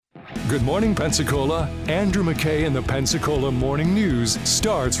Good Morning Pensacola. Andrew McKay and the Pensacola Morning News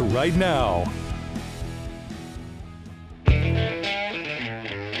starts right now.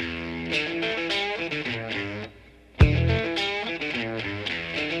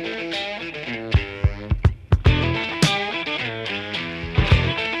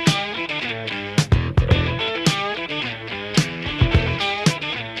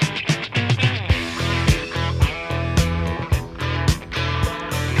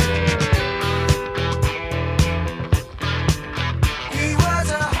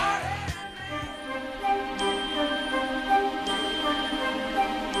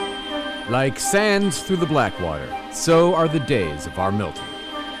 Like sands through the Blackwater, so are the days of our Milton.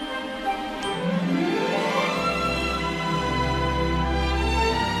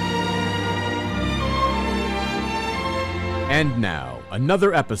 And now,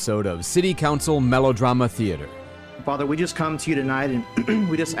 another episode of City Council Melodrama Theater. Father, we just come to you tonight and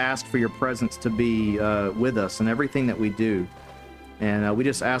we just ask for your presence to be with us in everything that we do. And we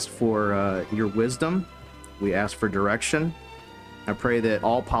just ask for your wisdom. We ask for direction. I pray that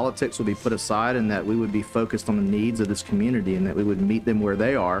all politics will be put aside and that we would be focused on the needs of this community and that we would meet them where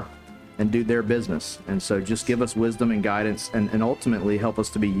they are and do their business. And so just give us wisdom and guidance and ultimately help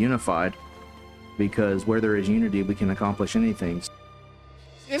us to be unified, because where there is unity, we can accomplish anything.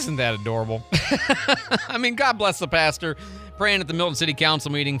 Isn't that adorable? I mean, God bless the pastor praying at the Milton City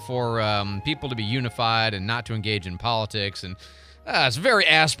Council meeting for people to be unified and not to engage in politics. And it's very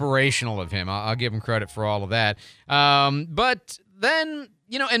aspirational of him. I'll give him credit for all of that. But then,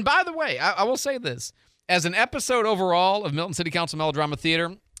 and by the way, I will say this. As an episode overall of Milton City Council Melodrama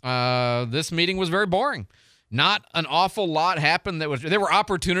Theater, this meeting was very boring. Not an awful lot happened. There were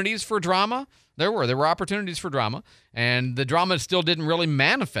opportunities for drama. There were opportunities for drama, and the drama still didn't really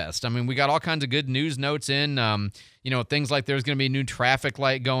manifest. I mean, we got all kinds of good news notes in, things like there's going to be a new traffic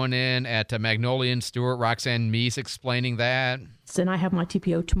light going in at Magnolia and Stewart, Roxanne Meese explaining that. And I have my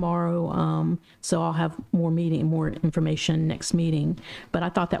TPO tomorrow, so I'll have more information next meeting. But I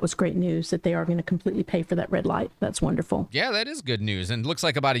thought that was great news that they are going to completely pay for that red light. That's wonderful. Yeah, that is good news. And it looks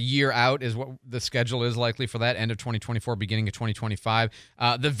like about a year out is what the schedule is likely for that, end of 2024, beginning of 2025.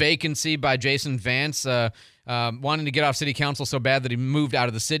 The vacancy by Jason Vance, wanting to get off city council so bad that he moved out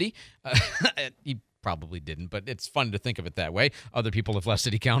of the city. He probably didn't, but it's fun to think of it that way. Other people have left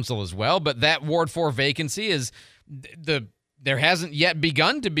city council as well. But that Ward 4 vacancy is there hasn't yet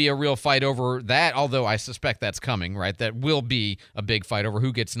begun to be a real fight over that, although I suspect that's coming, right? That will be a big fight over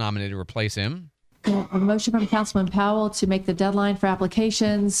who gets nominated to replace him. A motion from Councilman Powell to make the deadline for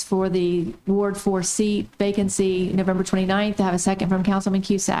applications for the Ward 4 seat vacancy November 29th. To have a second from Councilman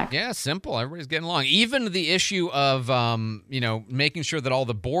Cusack. Yeah, simple. Everybody's getting along. Even the issue of, making sure that all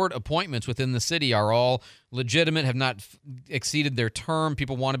the board appointments within the city are all legitimate, have not exceeded their term.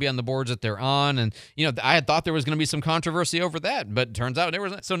 People want to be on the boards that they're on. And, I had thought there was going to be some controversy over that, but it turns out there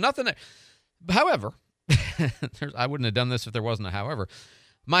wasn't. So nothing. However, I wouldn't have done this if there wasn't a however.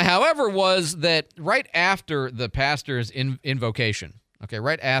 My however was that right after the pastor's invocation,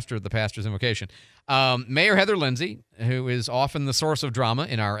 Mayor Heather Lindsay, who is often the source of drama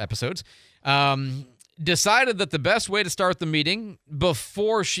in our episodes, decided that the best way to start the meeting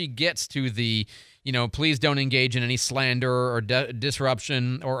before she gets to the, please don't engage in any slander or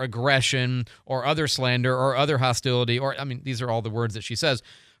disruption or aggression or other slander or other hostility, these are all the words that she says.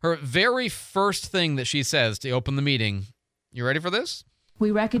 Her very first thing that she says to open the meeting, you ready for this? We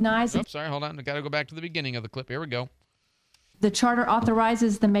recognize... Oops, sorry, hold on. I got to go back to the beginning of the clip. Here we go. The charter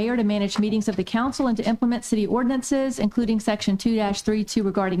authorizes the mayor to manage meetings of the council and to implement city ordinances, including Section 2-32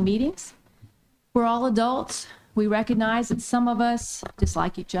 regarding meetings. We're all adults. We recognize that some of us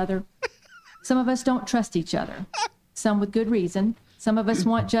dislike each other. Some of us don't trust each other. Some with good reason. Some of us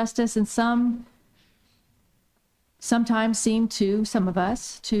want justice, and sometimes seem to, some of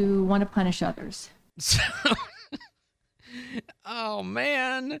us, to want to punish others. Oh,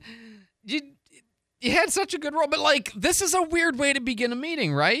 man. You had such a good role, but, this is a weird way to begin a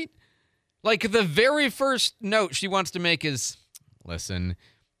meeting, right? The very first note she wants to make is, listen,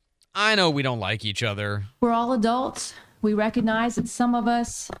 I know we don't like each other. We're all adults. We recognize that some of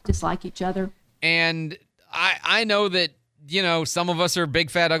us dislike each other. And I know that, some of us are big,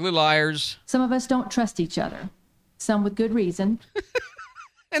 fat, ugly liars. Some of us don't trust each other. Some with good reason.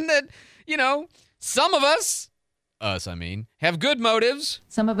 And that, some of us, have good motives.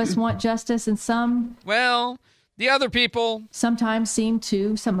 Some of us want justice, and some... Well, the other people... Sometimes seem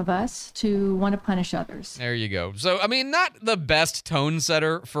to, some of us, to want to punish others. There you go. So, not the best tone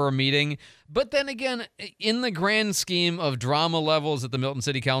setter for a meeting, but then again, in the grand scheme of drama levels at the Milton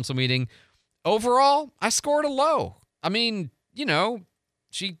City Council meeting, overall, I scored a low.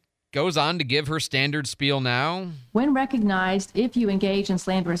 She goes on to give her standard spiel now. When recognized, if you engage in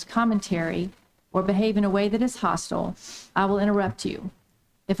slanderous commentary or behave in a way that is hostile, I will interrupt you.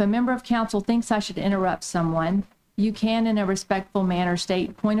 If a member of council thinks I should interrupt someone, you can, in a respectful manner,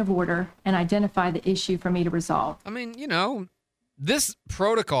 state point of order and identify the issue for me to resolve. I mean, this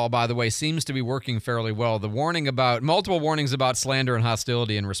protocol, by the way, seems to be working fairly well. The multiple warnings about slander and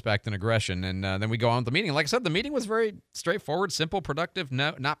hostility and respect and aggression. And then we go on with the meeting. Like I said, the meeting was very straightforward, simple, productive,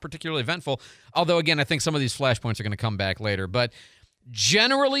 not particularly eventful. Although, again, I think some of these flashpoints are going to come back later. But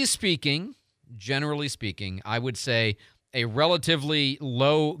generally speaking, I would say a relatively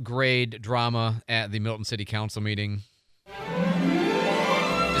low-grade drama at the Milton City Council meeting,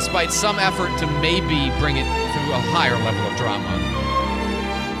 despite some effort to maybe bring it to a higher level of drama.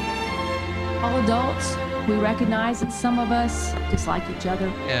 All adults, we recognize that some of us dislike each other.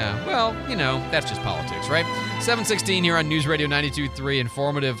 Yeah, well, that's just politics, right? 7:16 here on News Radio 92.3,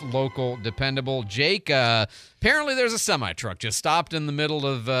 informative, local, dependable. Jake, apparently there's a semi-truck just stopped in the middle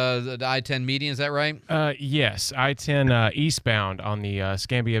of the I-10 median, is that right? Yes, I-10 eastbound on the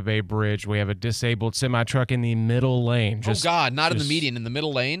Scambia Bay Bridge. We have a disabled semi-truck in the middle lane. In the median, in the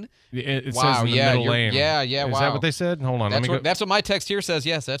middle lane? It says in the middle lane. Yeah, Is wow. that what they said? Hold on, That's what my text here says.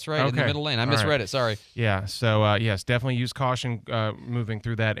 Yes, that's right, in the middle lane. I misread it, sorry. Yeah, so yes, definitely use caution moving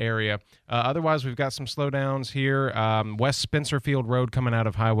through that area. Otherwise, we've got some slowdowns here. West Spencerfield Road coming out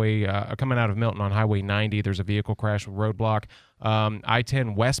of Milton on Highway 90. There's a vehicle crash with roadblock.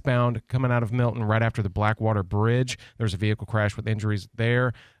 I-10 westbound coming out of Milton right after the Blackwater Bridge. There's a vehicle crash with injuries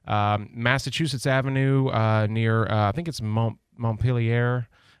there. Massachusetts Avenue near, I think it's Montpelier.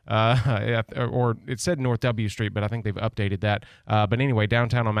 Or it said North W Street, but I think they've updated that. But anyway,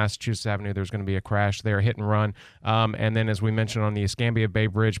 downtown on Massachusetts Avenue, there's going to be a crash there, hit and run. And then, as we mentioned on the Escambia Bay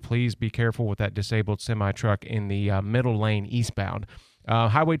Bridge, please be careful with that disabled semi-truck in the middle lane eastbound.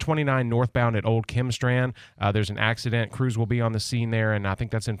 Highway 29 northbound at Old Kimstrand. There's an accident. Crews will be on the scene there, and I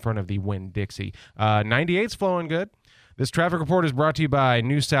think that's in front of the Winn-Dixie. 98's flowing good. This traffic report is brought to you by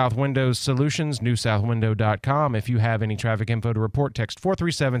New South Windows Solutions, newsouthwindow.com. If you have any traffic info to report, text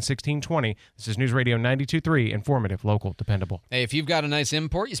 437-1620. This is News Radio 92.3, informative, local, dependable. Hey, if you've got a nice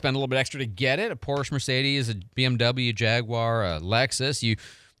import, you spend a little bit extra to get it, a Porsche, Mercedes, a BMW, Jaguar, a Lexus, you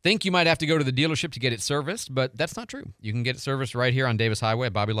think you might have to go to the dealership to get it serviced, but that's not true. You can get it serviced right here on Davis Highway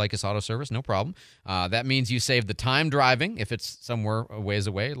at Bobby Likas Auto Service, no problem. That means you save the time driving if it's somewhere a ways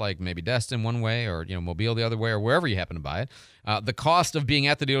away, like maybe Destin one way or Mobile the other way or wherever you happen to buy it. The cost of being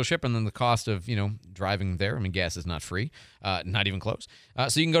at the dealership and then the cost of driving there. I mean, gas is not free, not even close.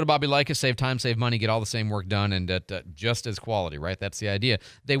 So you can go to Bobby Likas, save time, save money, get all the same work done, and at just as quality, right? That's the idea.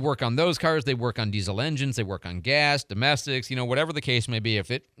 They work on those cars. They work on diesel engines. They work on gas, domestics, whatever the case may be. If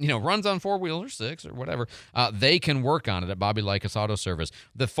it runs on 4-wheels or 6 or whatever, they can work on it at Bobby Likas Auto Service.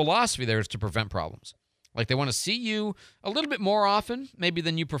 The philosophy there is to prevent problems. Like, they want to see you a little bit more often, maybe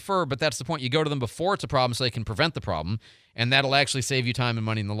than you prefer, but that's the point. You go to them before it's a problem so they can prevent the problem, and that'll actually save you time and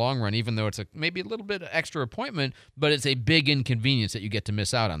money in the long run, even though it's maybe a little bit extra appointment, but it's a big inconvenience that you get to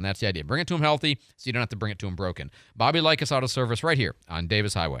miss out on. That's the idea. Bring it to them healthy so you don't have to bring it to them broken. Bobby Likas Auto Service right here on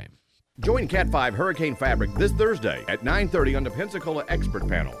Davis Highway. Join Cat 5 Hurricane Fabric this Thursday at 9:30 on the Pensacola Expert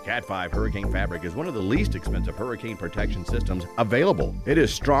Panel. Cat 5 Hurricane Fabric is one of the least expensive hurricane protection systems available. It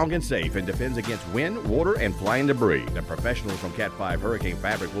is strong and safe and defends against wind, water, and flying debris. The professionals from Cat 5 Hurricane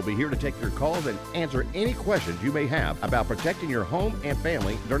Fabric will be here to take your calls and answer any questions you may have about protecting your home and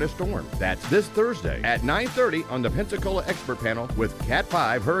family during a storm. That's this Thursday at 9:30 on the Pensacola Expert Panel with Cat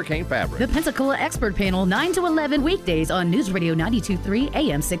 5 Hurricane Fabric. The Pensacola Expert Panel, 9 to 11 weekdays on News Radio 92.3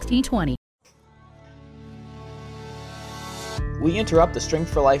 AM 1620. We interrupt the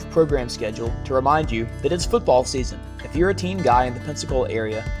Strength for Life program schedule to remind you that it's football season. If you're a teen guy in the Pensacola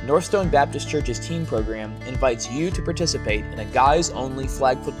area, Northstone Baptist Church's teen program invites you to participate in a guys-only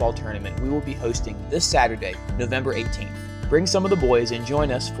flag football tournament we will be hosting this Saturday, November 18th. Bring some of the boys and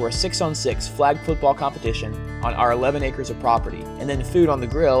join us for a 6-on-6 flag football competition on our 11 acres of property, and then food on the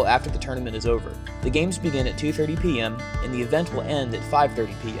grill after the tournament is over. The games begin at 2:30 p.m. and the event will end at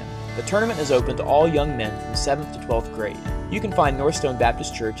 5:30 p.m. The tournament is open to all young men from 7th to 12th grade. You can find Northstone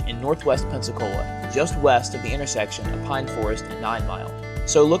Baptist Church in northwest Pensacola, just west of the intersection of Pine Forest and 9 Mile.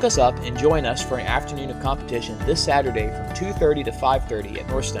 So look us up and join us for an afternoon of competition this Saturday from 2:30 to 5:30 at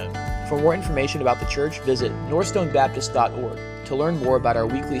Northstone. For more information about the church, visit northstonebaptist.org. To learn more about our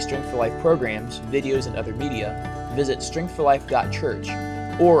weekly Strength for Life programs, videos, and other media, visit strengthforlife.church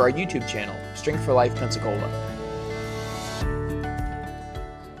or our YouTube channel, Strength for Life Pensacola.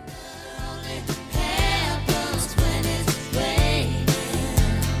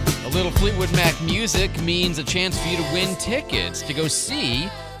 A little Fleetwood Mac music means a chance for you to win tickets to go see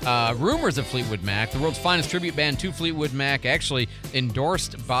rumors of Fleetwood Mac, the world's finest tribute band to Fleetwood Mac, actually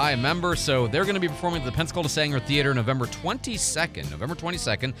endorsed by a member. So they're going to be performing at the Pensacola Sanger Theater November 22nd.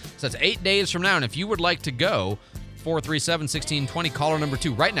 So that's 8 days from now. And if you would like to go, 437-1620, caller number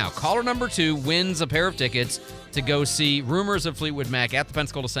 2. Right now, caller number 2 wins a pair of tickets to go see Rumors of Fleetwood Mac at the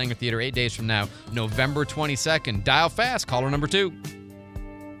Pensacola Sanger Theater 8 days from now, November 22nd. Dial fast, caller number 2.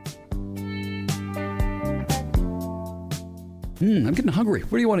 I'm getting hungry.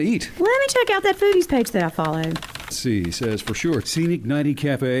 What do you want to eat? Let me check out that foodies page that I follow. Let's see, says for sure, Scenic 90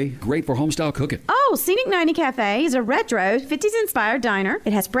 Cafe, great for homestyle cooking. Oh, Scenic 90 Cafe is a retro, 50s-inspired diner.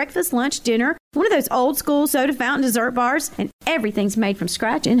 It has breakfast, lunch, dinner, one of those old-school soda fountain dessert bars, and everything's made from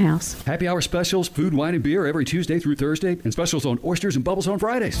scratch in-house. Happy hour specials, food, wine, and beer every Tuesday through Thursday, and specials on oysters and bubbles on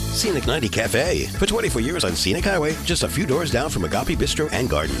Fridays. Scenic 90 Cafe. For 24 years on Scenic Highway, just a few doors down from Agape Bistro and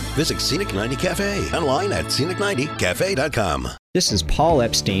Garden. Visit Scenic 90 Cafe. Online at scenic90cafe.com. This is Paul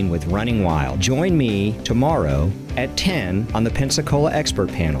Epstein with Running Wild. Join me tomorrow at 10 on the Pensacola Expert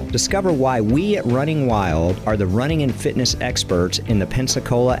Panel. Discover why we at Running Wild are the running and fitness experts in the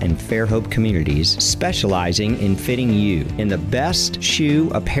Pensacola and Fairhope communities, specializing in fitting you in the best shoe,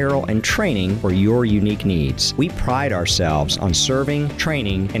 apparel, and training for your unique needs. We pride ourselves on serving,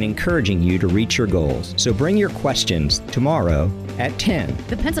 training, and encouraging you to reach your goals. So bring your questions tomorrow at 10.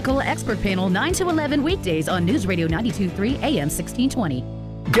 The Pensacola Expert Panel, 9 to 11 weekdays on News Radio 92.3 AM 1620.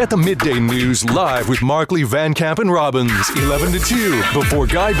 Get the midday news live with Markley, Van Camp, and Robbins, 11 to 2, before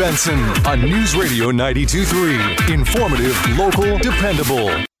Guy Benson on News Radio 92.3. Informative, local, dependable.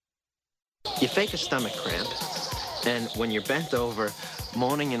 You fake a stomach cramp, and when you're bent over,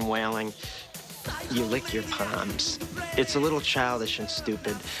 moaning and wailing, you lick your palms. It's a little childish and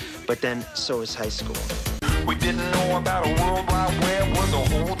stupid, but then so is high school. We didn't know about a World Wide Web was a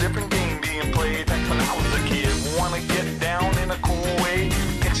whole different game being played. Back when I was a kid, wanna get down in a cool way.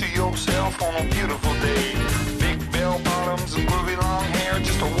 Picture yourself on a beautiful day. Big bell bottoms and groovy long hair,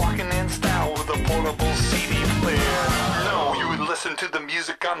 just a walking in style with a portable CD player. No, you would listen to the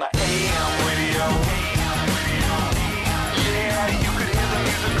music on the AM radio. Yeah, you could hear the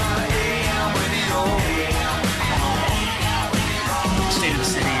music on the AM radio. State of the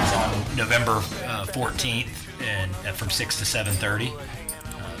City is on November 14th and from 6 to 7:30.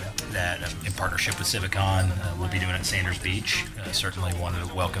 That in partnership with Civicon, we'll be doing it at Sanders Beach. Certainly want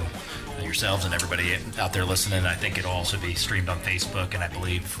to welcome yourselves and everybody out there listening. I think it'll also be streamed on Facebook, and I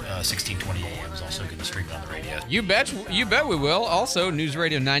believe 1620 AM is also going to stream it on the radio. You bet we will. Also, News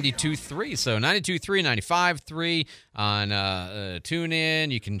Radio 92.3. So 92.3, 95.3 on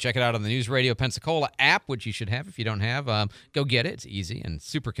TuneIn. You can check it out on the News Radio Pensacola app, which you should have if you don't have. Go get it. It's easy and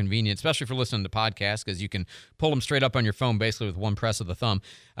super convenient, especially if you're listening to podcasts, because you can pull them straight up on your phone basically with one press of the thumb.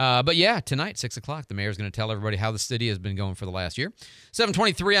 But yeah, tonight, 6 o'clock, the mayor's going to tell everybody how the city has been going for the last year.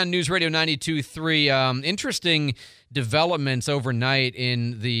 7:23 on News Radio 92.3. Interesting developments overnight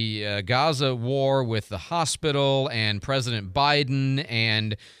in the Gaza war with the hospital and President Biden,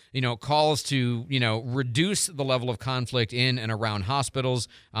 and calls to reduce the level of conflict in and around hospitals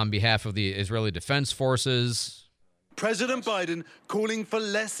on behalf of the Israeli Defense Forces. President Biden calling for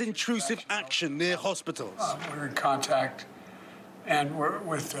less intrusive action near hospitals. We're in contact, and we're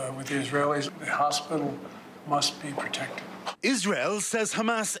with the Israelis. The hospital must be protected. Israel says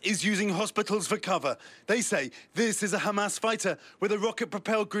Hamas is using hospitals for cover. They say this is a Hamas fighter with a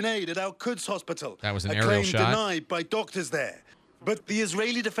rocket-propelled grenade at Al-Quds Hospital. That was an a aerial claim shot. Denied by doctors there. But the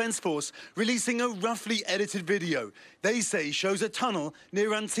Israeli Defense Force releasing a roughly edited video they say shows a tunnel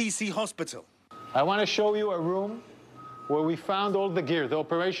near Antisi Hospital. I want to show you a room where we found all the gear, the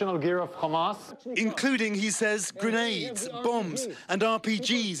operational gear of Hamas. Including, he says, grenades, bombs, and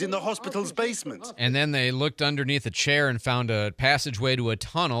RPGs in the hospital's basement. And then they looked underneath a chair and found a passageway to a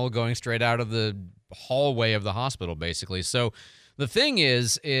tunnel going straight out of the hallway of the hospital, basically. So the thing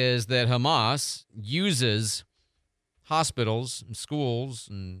is that Hamas uses hospitals and schools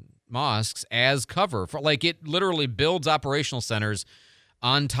and mosques as cover for, like, it literally builds operational centers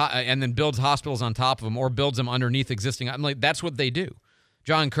on top and then builds hospitals on top of them, or builds them underneath existing. I'm like, that's what they do.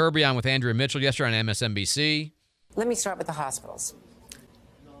 John Kirby on with Andrea Mitchell yesterday on MSNBC. Let me start with the hospitals.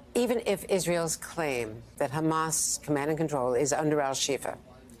 Even if Israel's claim that Hamas command and control is under Al-Shifa,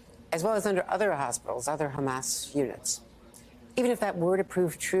 as well as under other hospitals, other Hamas units, even if that were to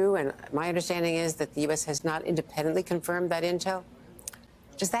prove true, and my understanding is that the U.S. has not independently confirmed that intel,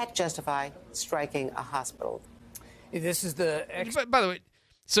 does that justify striking a hospital? This is the... By the way,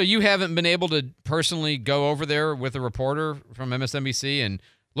 so you haven't been able to personally go over there with a reporter from MSNBC and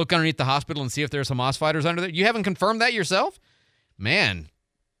look underneath the hospital and see if there's Hamas fighters under there? You haven't confirmed that yourself? Man,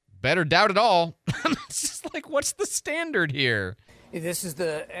 better doubt it all. It's just like, what's the standard here? This is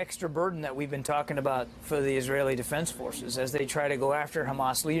the extra burden that we've been talking about for the Israeli Defense Forces as they try to go after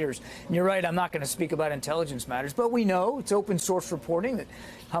Hamas leaders. And you're right, I'm not going to speak about intelligence matters, but we know, it's open source reporting, that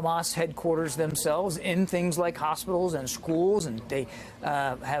Hamas headquarters themselves in things like hospitals and schools, and they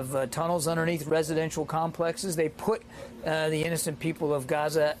have tunnels underneath residential complexes. They put the innocent people of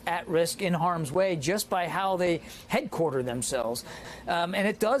Gaza at risk, in harm's way, just by how they headquarter themselves. And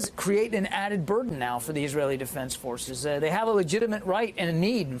it does create an added burden now for the Israeli Defense Forces. They have a legitimate right and a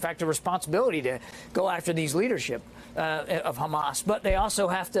need, in fact, a responsibility to go after these leadership of Hamas. But they also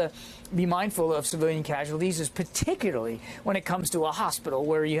have to be mindful of civilian casualties, particularly when it comes to a hospital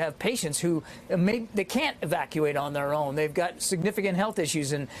where you have patients who they can't evacuate on their own. They've got significant health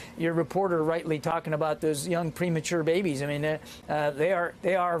issues, and your reporter rightly talking about those young premature babies. I mean,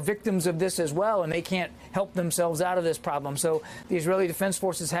 they are victims of this as well, and they can't help themselves out of this problem. So the Israeli Defense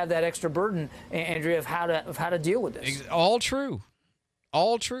Forces have that extra burden, Andrea, of how to deal with this. All true.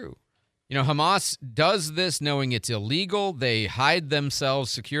 All true. You know, Hamas does this knowing it's illegal. They hide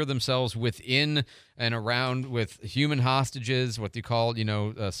themselves, secure themselves within and around with human hostages, what they call,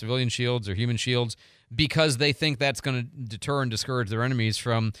 civilian shields or human shields, because they think that's going to deter and discourage their enemies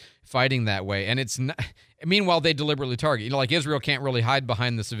from fighting that way. And it's not, meanwhile, they deliberately target. Like Israel can't really hide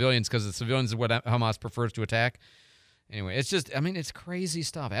behind the civilians because the civilians is what Hamas prefers to attack. Anyway, it's just, it's crazy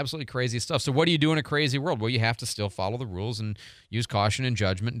stuff, absolutely crazy stuff. So what do you do in a crazy world? Well, you have to still follow the rules and use caution and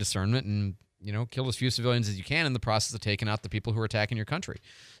judgment and discernment and, kill as few civilians as you can in the process of taking out the people who are attacking your country.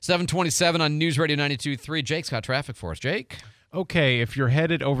 727 on News Radio 92.3. Jake's got traffic for us. Jake? Okay, if you're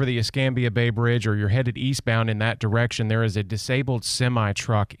headed over the Escambia Bay Bridge or you're headed eastbound in that direction, there is a disabled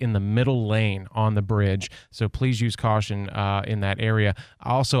semi-truck in the middle lane on the bridge, so please use caution in that area.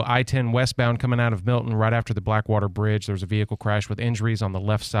 Also, I-10 westbound coming out of Milton right after the Blackwater Bridge, there's a vehicle crash with injuries on the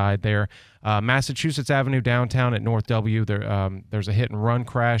left side there. Massachusetts Avenue downtown at North W, there's a hit-and-run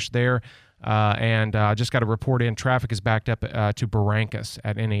crash there. And just got a report in. Traffic is backed up to Barrancas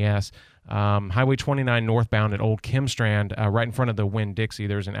at NES. Highway 29 northbound at Old Kimstrand, right in front of the Winn-Dixie.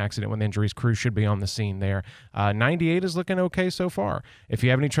 There's an accident with injuries. Crews should be on the scene there. 98 is looking okay so far. If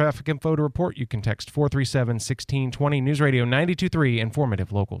you have any traffic info to report, you can text 437-1620. News Radio 92.3,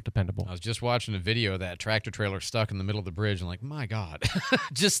 informative, local, dependable. I was just watching a video of that tractor trailer stuck in the middle of the bridge and like, my God.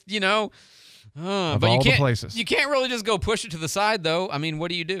 just, Of but all you can't, the places. You can't really just go push it to the side, though. I mean, what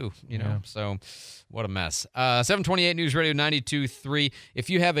do you do? So what a mess. 728 News Radio 92.3. If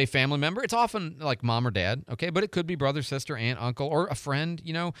you have a family member, it's often like mom or dad, okay? But it could be brother, sister, aunt, uncle, or a friend,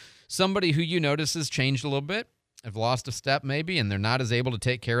 somebody who you notice has changed a little bit, have lost a step maybe, and they're not as able to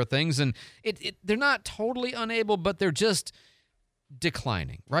take care of things. And they're not totally unable, but they're just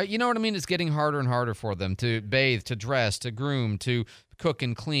declining, right? You know what I mean? It's getting harder and harder for them to bathe, to dress, to groom, to cook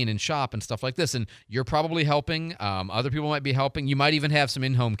and clean and shop and stuff like this. And you're probably helping. Other people might be helping. You might even have some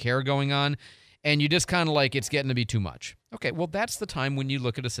in-home care going on. And you just kind of like, it's getting to be too much. Okay, well, that's the time when you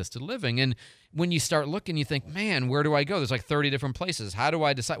look at assisted living. And when you start looking, you think, man, where do I go? There's like 30 different places. How do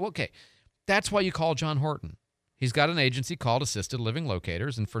I decide? Well, okay, that's why you call John Horton. He's got an agency called Assisted Living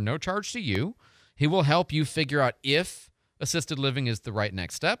Locators. And for no charge to you, he will help you figure out if assisted living is the right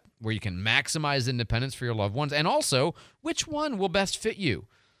next step, where you can maximize independence for your loved ones, and also which one will best fit you.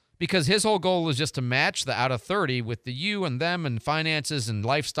 Because his whole goal is just to match the out of 30 with the you and them and finances and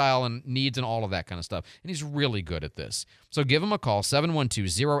lifestyle and needs and all of that kind of stuff. And he's really good at this. So give him a call,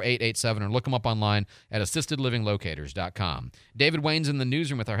 712-0887, or look him up online at assistedlivinglocators.com. David Wayne's in the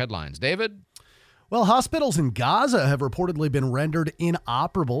newsroom with our headlines. David? Well, hospitals in Gaza have reportedly been rendered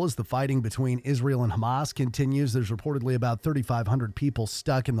inoperable as the fighting between Israel and Hamas continues. There's reportedly about 3,500 people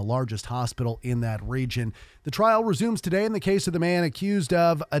stuck in the largest hospital in that region. The trial resumes today in the case of the man accused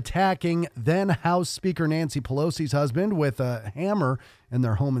of attacking then House Speaker Nancy Pelosi's husband with a hammer in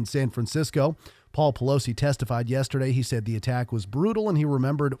their home in San Francisco. Paul Pelosi testified yesterday. He said the attack was brutal and he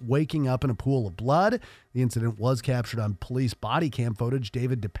remembered waking up in a pool of blood. The incident was captured on police body cam footage.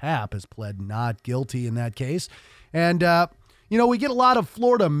 David DePape has pled not guilty in that case. And, we get a lot of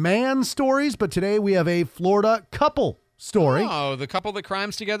Florida man stories, but today we have a Florida couple story. Oh, the couple that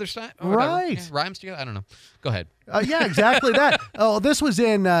crimes together? Right. Yeah, rhymes together? I don't know. Go ahead. Yeah, exactly that. Oh, this was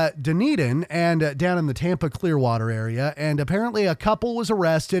in Dunedin and down in the Tampa Clearwater area. And apparently a couple was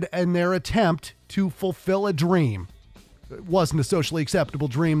arrested in their attempt to fulfill a dream. It wasn't a socially acceptable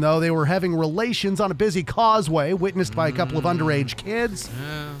dream, though. They were having relations on a busy causeway, witnessed by a couple of underage kids.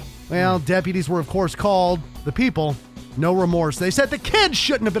 Well, deputies were, of course, called. The people, no remorse. They said the kids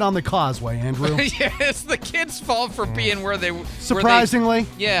shouldn't have been on the causeway, Andrew. Yeah, it's the kids' fault for being where they... Surprisingly.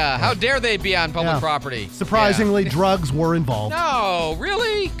 How dare they be on public property? Surprisingly, drugs were involved. No,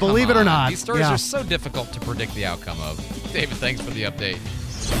 really? Believe it or not. These stories are so difficult to predict the outcome of. David, thanks for the update.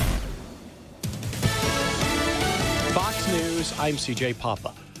 Fox News, I'm CJ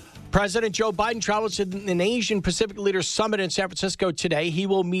Papa. President Joe Biden travels to an Asian Pacific Leaders Summit in San Francisco today. He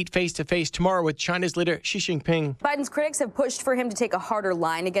will meet face-to-face tomorrow with China's leader Xi Jinping. Biden's critics have pushed for him to take a harder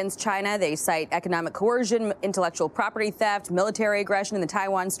line against China. They cite economic coercion, intellectual property theft, military aggression in the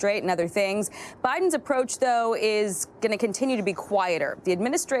Taiwan Strait, and other things. Biden's approach, though, is going to continue to be quieter. The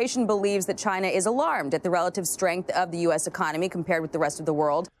administration believes that China is alarmed at the relative strength of the U.S. economy compared with the rest of the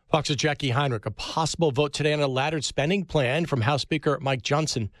world. Fox's Jackie Heinrich. A possible vote today on a laddered spending plan from House Speaker Mike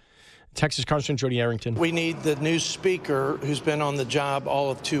Johnson. Texas Congressman Jody Arrington. We need the new speaker, who's been on the job all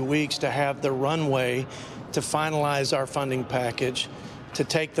of 2 weeks, to have the runway to finalize our funding package, to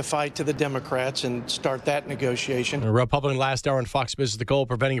take the fight to the Democrats and start that negotiation. A Republican last hour on Fox Business, the goal of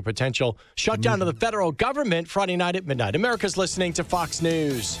preventing a potential shutdown of the federal government Friday night at midnight. America's listening to Fox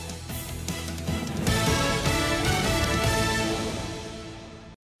News.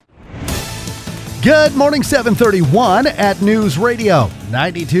 Good morning, 731 at News Radio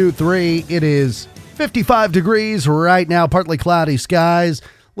 92.3. It is 55 degrees right now, partly cloudy skies, a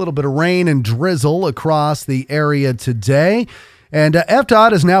little bit of rain and drizzle across the area today. And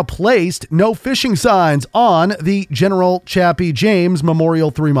FDOT has now placed no fishing signs on the General Chappie James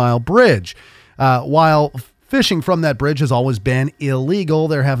Memorial 3-mile bridge. While fishing from that bridge has always been illegal,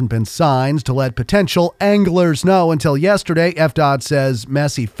 there haven't been signs to let potential anglers know until yesterday. FDOT says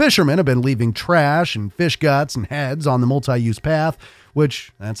messy fishermen have been leaving trash and fish guts and heads on the multi-use path,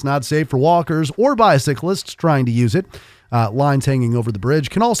 which that's not safe for walkers or bicyclists trying to use it. Lines hanging over the bridge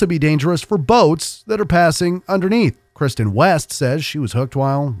can also be dangerous for boats that are passing underneath. Kristen West says she was hooked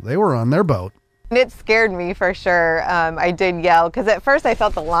while they were on their boat. It scared me for sure. I did yell because at first I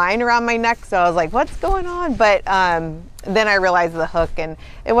felt the line around my neck, so I was like, what's going on? But then I realized the hook, and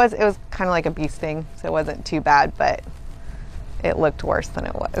it was kind of like a bee sting, so it wasn't too bad, but it looked worse than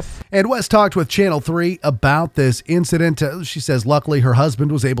it was. And West talked with Channel 3 about this incident. She says luckily her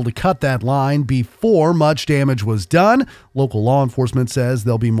husband was able to cut that line before much damage was done. Local law enforcement says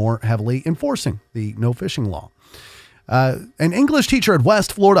they'll be more heavily enforcing the no fishing law. An English teacher at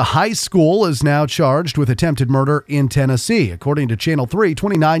West Florida High School is now charged with attempted murder in Tennessee. According to Channel 3,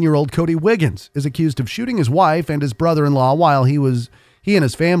 29-year-old Cody Wiggins is accused of shooting his wife and his brother-in-law while he and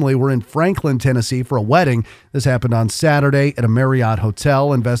his family were in Franklin, Tennessee for a wedding. This happened on Saturday at a Marriott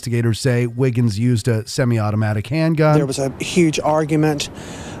hotel. Investigators say Wiggins used a semi-automatic handgun. There was a huge argument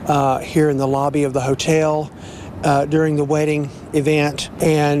here in the lobby of the hotel during the wedding event,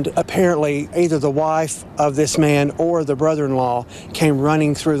 and apparently either the wife of this man or the brother-in-law came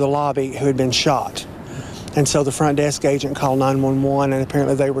running through the lobby who had been shot. And so the front desk agent called 911, and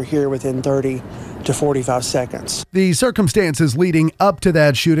apparently they were here within 30 to 45 seconds. The circumstances leading up to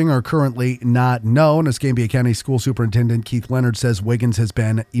that shooting are currently not known. Escambia County School Superintendent Keith Leonard says Wiggins has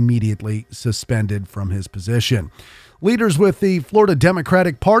been immediately suspended from his position. Leaders with the Florida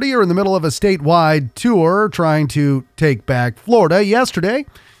Democratic Party are in the middle of a statewide tour trying to take back Florida. Yesterday,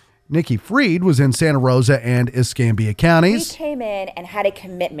 Nikki Fried was in Santa Rosa and Escambia counties. We came in and had a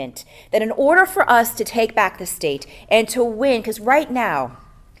commitment that in order for us to take back the state and to win, because right now,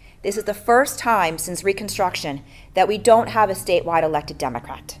 this is the first time since Reconstruction that we don't have a statewide elected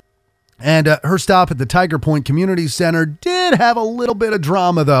Democrat. And her stop at the Tiger Point Community Center did have a little bit of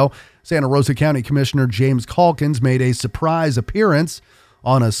drama, though. Santa Rosa County Commissioner James Calkins made a surprise appearance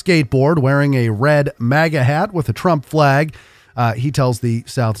on a skateboard wearing a red MAGA hat with a Trump flag. He tells the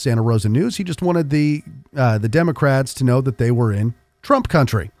South Santa Rosa News he just wanted the Democrats to know that they were in Trump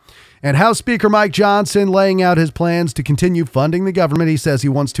country. And House Speaker Mike Johnson laying out his plans to continue funding the government. He says he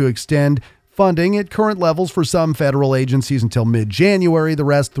wants to extend funding at current levels for some federal agencies until mid-January, the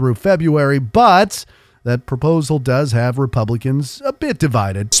rest through February, but that proposal does have Republicans a bit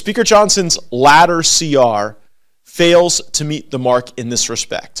divided. Speaker Johnson's ladder CR fails to meet the mark in this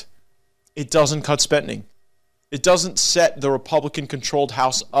respect. It doesn't cut spending. It doesn't set the Republican-controlled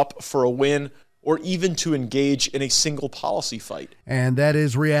House up for a win or even to engage in a single policy fight. And that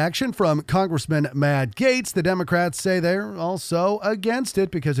is reaction from Congressman Matt Gaetz. The Democrats say they're also against it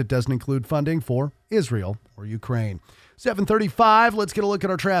because it doesn't include funding for Israel or Ukraine. 7:35, let's get a look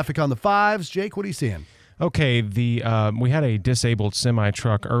at our traffic on the fives. Jake, what are you seeing? Okay, we had a disabled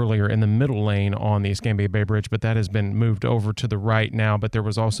semi-truck earlier in the middle lane on the Escambia Bay Bridge, but that has been moved over to the right now. But there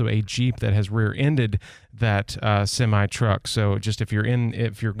was also a Jeep that has rear-ended that semi-truck. So just if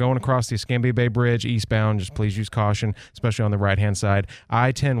you're going across the Escambia Bay Bridge eastbound, just please use caution, especially on the right-hand side.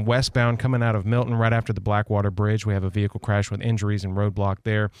 I-10 westbound coming out of Milton right after the Blackwater Bridge. We have a vehicle crash with injuries and roadblock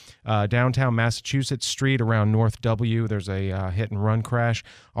there. Downtown Massachusetts Street around North W, there's a hit-and-run crash.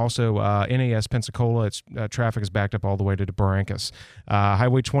 Also, NAS Pensacola, it's traffic is backed up all the way to Barrancas.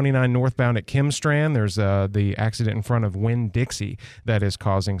 Highway 29 northbound at Kimstrand, there's the accident in front of Winn-Dixie that is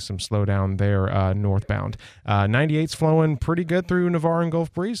causing some slowdown there northbound. 98's flowing pretty good through Navarre and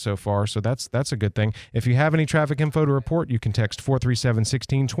Gulf Breeze so far, so that's a good thing. If you have any traffic info to report, you can text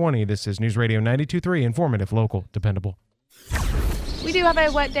 437-1620. This is News Radio 92.3, informative, local, dependable. We do have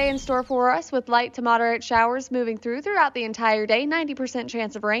a wet day in store for us with light to moderate showers moving throughout the entire day. 90%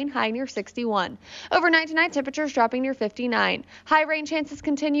 chance of rain, high near 61. Overnight tonight, temperatures dropping near 59. High rain chances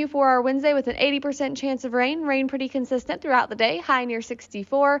continue for our Wednesday with an 80% chance of rain. Rain pretty consistent throughout the day, high near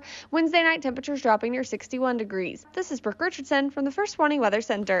 64. Wednesday night, temperatures dropping near 61 degrees. This is Brooke Richardson from the First Warning Weather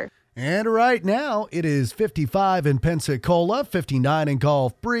Center. And right now, it is 55 in Pensacola, 59 in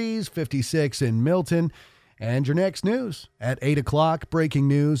Gulf Breeze, 56 in Milton. And your next news at 8 o'clock, breaking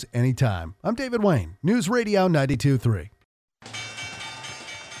news anytime. I'm David Wayne, News Radio 92.3.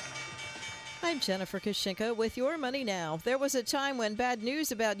 I'm Jennifer Kushinka with Your Money Now. There was a time when bad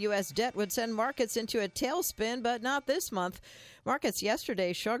news about U.S. debt would send markets into a tailspin, but not this month. Markets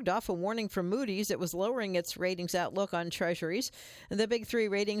yesterday shrugged off a warning from Moody's. It was lowering its ratings outlook on treasuries. The big three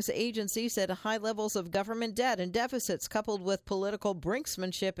ratings agencies said high levels of government debt and deficits coupled with political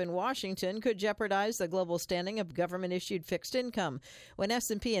brinksmanship in Washington could jeopardize the global standing of government-issued fixed income. When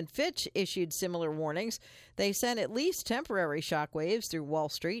S&P and Fitch issued similar warnings, they sent at least temporary shockwaves through Wall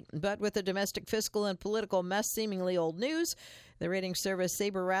Street. But with the domestic fiscal and political mess seemingly old news, the rating service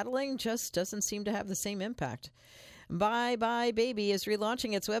saber-rattling just doesn't seem to have the same impact. Bye Bye Baby is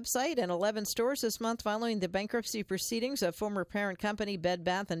relaunching its website and 11 stores this month following the bankruptcy proceedings of former parent company Bed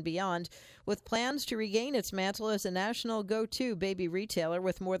Bath & Beyond, with plans to regain its mantle as a national go-to baby retailer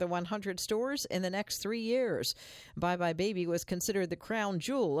with more than 100 stores in the next 3 years. Bye Bye Baby was considered the crown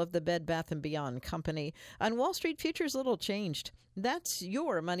jewel of the Bed Bath & Beyond company. On Wall Street, futures little changed. That's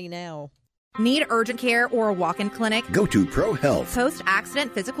Your Money Now. Need urgent care or a walk-in clinic? Go to Pro Health.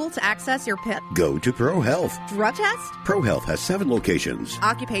 Post-accident physical to access your PIP? Go to Pro Health. Drug test? Pro Health has 7 locations.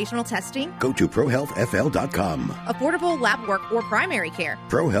 Occupational testing? Go to ProHealthFL.com. Affordable lab work or primary care?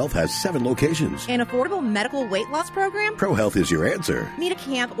 Pro Health has 7 locations. An affordable medical weight loss program? Pro Health is your answer. Need a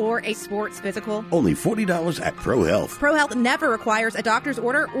camp or a sports physical? Only $40 at Pro Health. Pro Health never requires a doctor's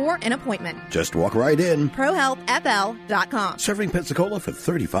order or an appointment. Just walk right in. ProHealthFL.com. Serving Pensacola for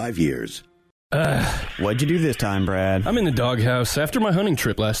 35 years. What'd you do this time, Brad? I'm in the doghouse after my hunting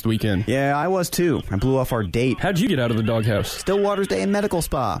trip last weekend. Yeah, I was too. I blew off our date. How'd you get out of the doghouse? Stillwater's Day and Medical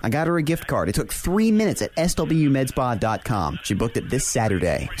Spa. I got her a gift card. It took 3 minutes at swmedspa.com. She booked it this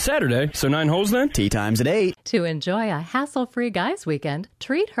Saturday. Saturday? So 9 holes then? Tea time's at 8. To enjoy a hassle-free guys weekend,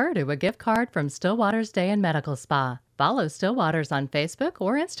 treat her to a gift card from Stillwater's Day and Medical Spa. Follow Stillwater's on Facebook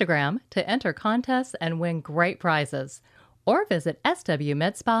or Instagram to enter contests and win great prizes. Or visit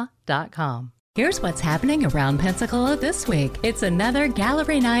swmedspa.com. Here's what's happening around Pensacola this week. It's another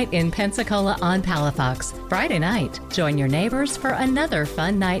gallery night in Pensacola on Palafox. Friday night, join your neighbors for another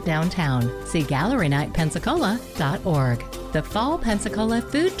fun night downtown. See gallerynightpensacola.org. The Fall Pensacola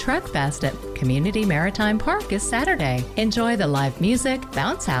Food Truck Fest at Community Maritime Park is Saturday. Enjoy the live music,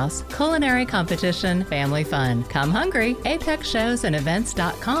 bounce house, culinary competition, family fun. Come hungry.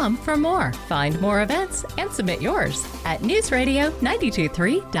 ApexShowsAndEvents.com for more. Find more events and submit yours at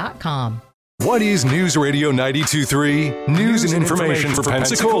newsradio923.com. What is News Radio 92.3? News and information for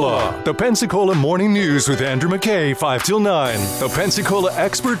Pensacola. The Pensacola Morning News with Andrew McKay, 5 till 9. The Pensacola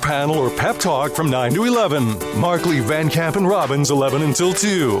Expert Panel or Pep Talk from 9 to 11. Markley, Van Camp, and Robbins, 11 until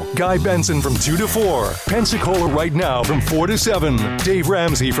 2. Guy Benson from 2 to 4. Pensacola Right Now from 4 to 7. Dave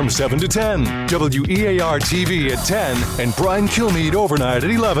Ramsey from 7 to 10. WEAR TV at 10. And Brian Kilmeade overnight at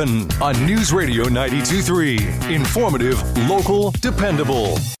 11. On News Radio 92.3. Informative, local,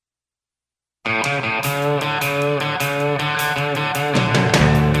 dependable.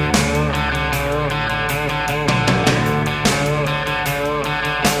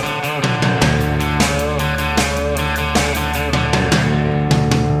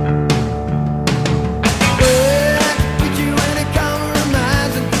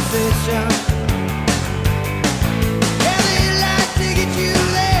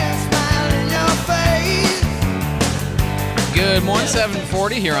 Good morning,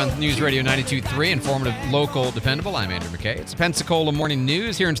 740 here on News Radio 92.3, informative, local, dependable. I'm Andrew McKay. It's Pensacola Morning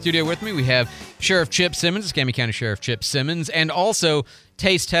News. Here in studio with me, we have Sheriff Chip Simmons, Escambia County Sheriff Chip Simmons, and also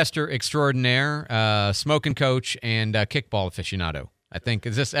taste tester extraordinaire, smoking coach, and kickball aficionado. I think,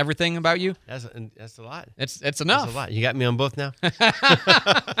 is this everything about you? That's a lot. It's enough. That's a lot. You got me on both now?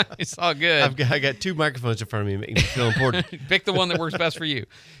 It's all good. I got two microphones in front of me, making me feel important. Pick the one that works best for you.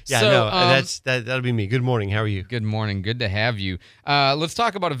 Yeah, so, no, that'll be me. Good morning. How are you? Good morning. Good to have you. Let's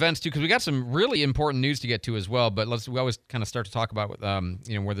talk about events too, because we got some really important news to get to as well. But we always kind of start to talk about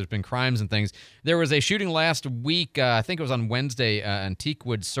where there's been crimes and things. There was a shooting last week. I think it was on Wednesday on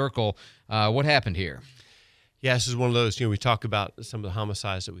Teakwood Circle. What happened here? Yeah, this is one of those, we talk about some of the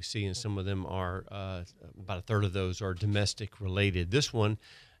homicides that we see, and some of them are, about a third of those are domestic related. This one,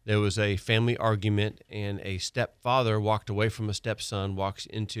 there was a family argument, and a stepfather walked away from a stepson, walks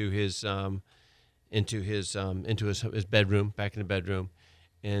into his bedroom, back in the bedroom.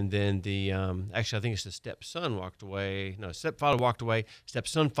 And then actually, I think it's the stepson walked away. No, stepfather walked away.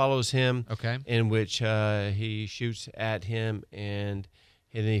 Stepson follows him. Okay. In which he shoots at him, and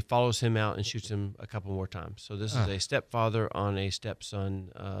then he follows him out and shoots him a couple more times. So this is a stepfather on a stepson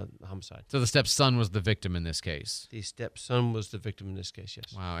homicide. So the stepson was the victim in this case? The stepson was the victim in this case,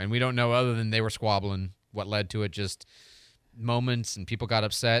 yes. Wow, and we don't know, other than they were squabbling, what led to it, just moments, and people got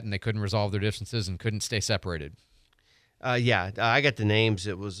upset, and they couldn't resolve their differences and couldn't stay separated. I got the names.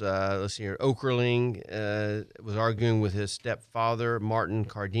 It was, let's see here, Okerling was arguing with his stepfather, Martin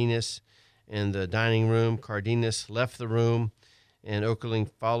Cardenas, in the dining room. Cardenas left the room, and Okerling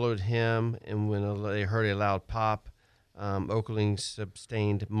followed him, and when they heard a loud pop, Okerling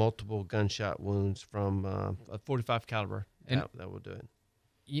sustained multiple gunshot wounds from a .45 caliber. That will do it.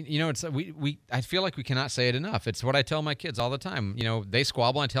 It's I feel like we cannot say it enough. It's what I tell my kids all the time. They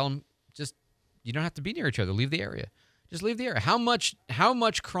squabble, and I tell them, just, you don't have to be near each other. Leave the area. Just leave the area. How much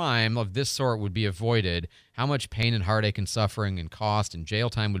crime of this sort would be avoided? How much pain and heartache and suffering and cost and jail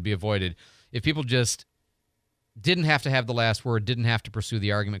time would be avoided if people just didn't have to have the last word, didn't have to pursue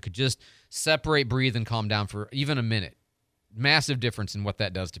the argument, could just separate, breathe, and calm down for even a minute? Massive difference in what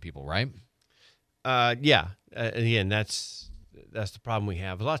that does to people, right? Yeah. Again, that's the problem we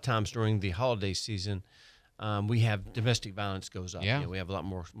have. A lot of times during the holiday season, we have domestic violence goes up. Yeah. We have a lot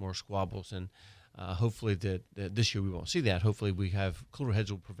more squabbles, and hopefully that this year we won't see that. Hopefully we have cooler heads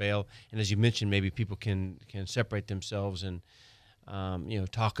will prevail, and as you mentioned, maybe people can separate themselves and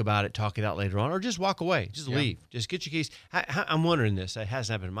talk about it, talk it out later on, or just walk away, just leave, just get your keys. I'm wondering this. It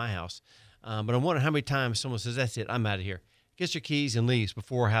hasn't happened in my house, but I'm wondering how many times someone says, "That's it, I'm out of here," gets your keys and leaves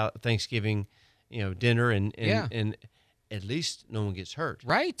before Thanksgiving, dinner, and at least no one gets hurt.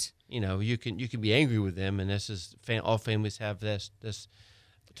 Right. You can be angry with them, and this is all families have this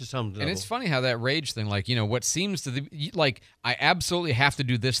to some level. And it's funny how that rage thing, what seems to I absolutely have to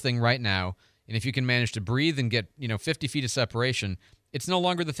do this thing right now. And if you can manage to breathe and get, 50 feet of separation, it's no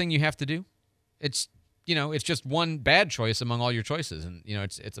longer the thing you have to do. It's, it's just one bad choice among all your choices. And,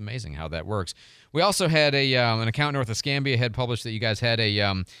 it's amazing how that works. We also had an account north of Scambia had published that you guys had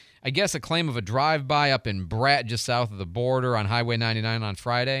a claim of a drive-by up in Bratt, just south of the border on Highway 99 on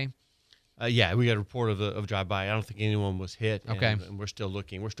Friday. Yeah, we got a report of drive-by. I don't think anyone was hit. Okay. And we're still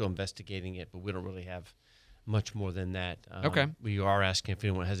looking. We're still investigating it, but we don't really have much more than that. Okay. We are asking if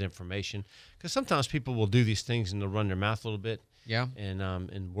anyone has information, because sometimes people will do these things and they'll run their mouth a little bit. Yeah.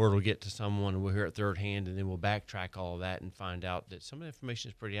 And word will get to someone, and we'll hear it third hand, and then we'll backtrack all of that and find out that some of the information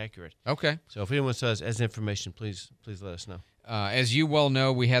is pretty accurate. Okay. So if anyone has information, please let us know. As you well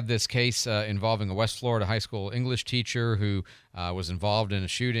know, we had this case involving a West Florida high school English teacher who was involved in a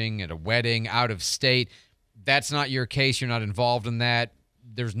shooting at a wedding out of state. That's not your case. You're not involved in that.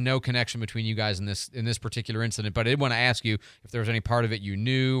 There's no connection between you guys in this particular incident. But I did want to ask you if there was any part of it you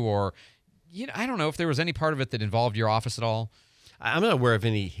knew, or I don't know if there was any part of it that involved your office at all. I'm not aware of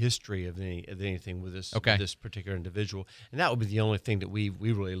any history of anything with this this particular individual, and that would be the only thing that we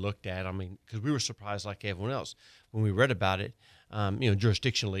really looked at. I mean, because we were surprised like everyone else when we read about it.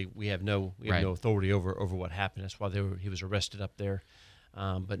 Jurisdictionally, we have no authority over what happened. That's why he was arrested up there.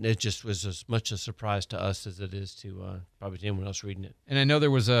 But it just was as much a surprise to us as it is to probably to anyone else reading it. And I know it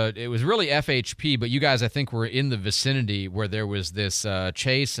was really FHP, but you guys, I think, were in the vicinity where there was this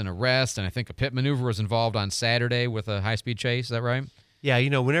chase and arrest, and I think a pit maneuver was involved on Saturday with a high-speed chase. Is that right? Yeah,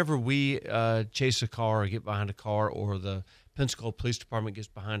 whenever we chase a car or get behind a car, or the Pensacola Police Department gets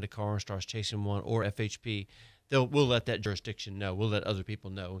behind a car and starts chasing one, or FHP, we'll let that jurisdiction know. We'll let other people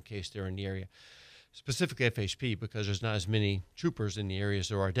know in case they're in the area. Specifically FHP, because there's not as many troopers in the area as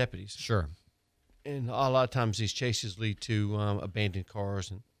there are deputies. Sure. And a lot of times these chases lead to abandoned cars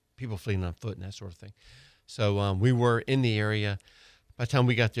and people fleeing on foot and that sort of thing. So we were in the area. By the time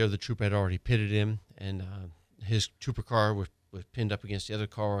we got there, the trooper had already pitted him, and his trooper car was pinned up against the other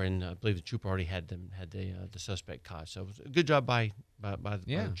car, and I believe the trooper already had the suspect caught. So it was a good job by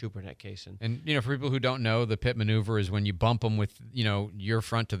the trooper in that case. And for people who don't know, the pit maneuver is when you bump them with your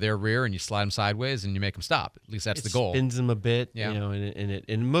front to their rear, and you slide them sideways, and you make them stop. At least that's the goal. Spins them a bit, yeah.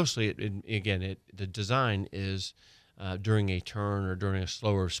 And mostly, the design is during a turn or during a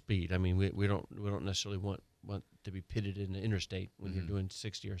slower speed. I mean, we don't necessarily want to be pitted in the interstate when you're doing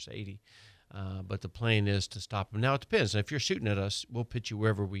 60 or 80. But the plan is to stop them. Now, it depends. If you're shooting at us, we'll pit you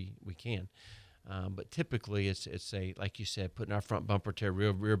wherever we can. But typically, it's like you said, putting our front bumper to a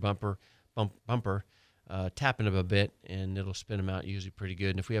rear bumper, tapping them a bit, and it'll spin them out usually pretty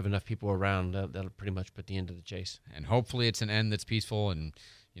good. And if we have enough people around, that'll pretty much put the end to the chase. And hopefully it's an end that's peaceful and,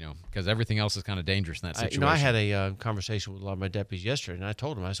 because everything else is kind of dangerous in that situation. I had a conversation with a lot of my deputies yesterday, and I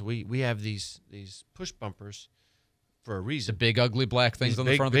told them, I said, we have these push bumpers for a reason. The big ugly black things on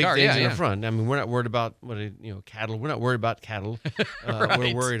the front of the big car. Things in the front. I mean, we're not worried about cattle. We're not worried about cattle. Right.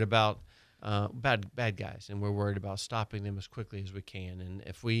 We're worried about bad guys, and we're worried about stopping them as quickly as we can. And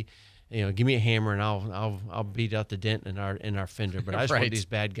if we, give me a hammer and I'll beat out the dent in our fender. But I just want these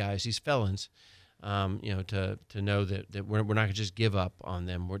bad guys, these felons, to know that we're not going to just give up on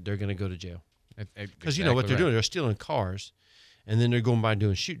them. They're going to go to jail because what they're doing. They're stealing cars. And then they're going by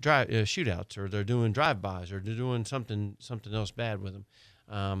doing shootouts, or they're doing drive-bys, or they're doing something else bad with them.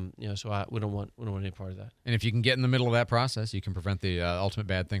 So we don't want any part of that. And if you can get in the middle of that process, you can prevent the ultimate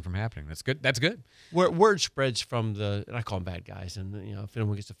bad thing from happening. That's good. That's good. Word spreads from and I call them bad guys. And if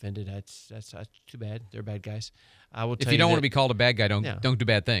anyone gets offended, that's too bad. They're bad guys. I will. If you don't want to be called a bad guy, don't do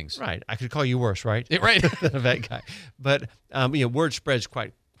bad things. Right. I could call you worse, right? Right. Than a bad guy. But word spreads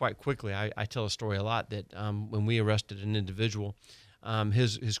quite quickly. I tell a story a lot that when we arrested an individual,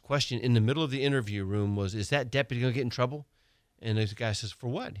 his question in the middle of the interview room was, "Is that deputy going to get in trouble?" And the guy says, "For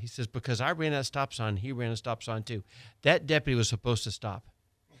what?" He says, "Because I ran that stop sign. He ran a stop sign too. That deputy was supposed to stop."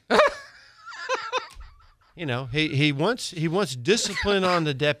 He wants discipline on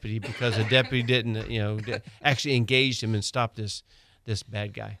the deputy because the deputy didn't actually engage him and stop this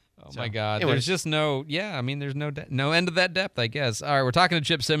bad guy. Oh, my God. Anyways. There's just there's no end to that depth, I guess. All right, we're talking to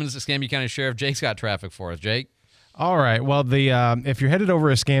Chip Simmons, the Escambia County Sheriff. Jake's got traffic for us. Jake? All right. Well, if you're headed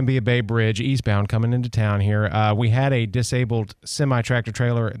over Escambia Bay Bridge eastbound coming into town here, we had a disabled semi-tractor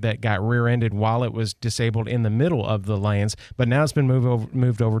trailer that got rear-ended while it was disabled in the middle of the lanes, but now it's been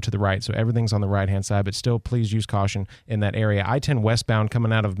moved over to the right, so everything's on the right-hand side, but still please use caution in that area. I-10 westbound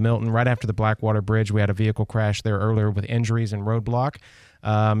coming out of Milton, right after the Blackwater Bridge, we had a vehicle crash there earlier with injuries and roadblock.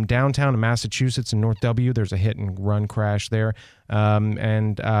 Downtown in Massachusetts and North W, there's a hit-and-run crash there.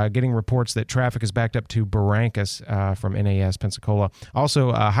 And getting reports that traffic is backed up to Barrancas from NAS, Pensacola.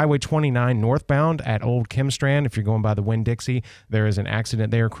 Also, Highway 29 northbound at Old Kimstrand. If you're going by the Winn-Dixie, there is an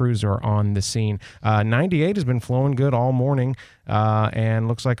accident there. Crews are on the scene. 98 has been flowing good all morning, and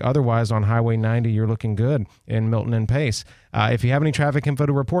looks like otherwise on Highway 90, you're looking good in Milton and Pace. If you have any traffic info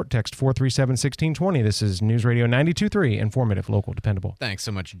to report, text 437-1620. This is News Radio 92.3, informative, local, dependable. Thanks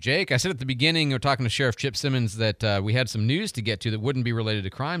so much, Jake. I said at the beginning, we're talking to Sheriff Chip Simmons, that we had some news to get to that wouldn't be related to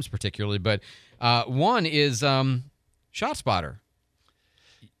crimes particularly, but one is ShotSpotter.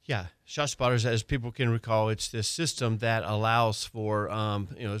 Yeah, ShotSpotters, as people can recall, it's this system that allows for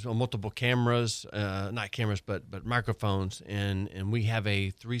multiple cameras, not cameras, but microphones, and we have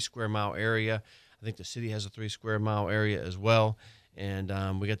a 3 square mile area. I think the city has a 3 square mile area as well,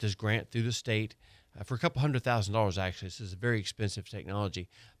 and we got this grant through the state for a couple $100,000 actually. This is a very expensive technology,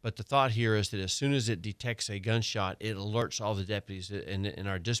 but the thought here is that as soon as it detects a gunshot, it alerts all the deputies and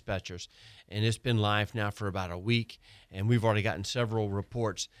our dispatchers, and it's been live now for about a week, and we've already gotten several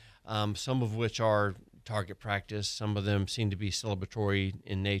reports, some of which are target practice, some of them seem to be celebratory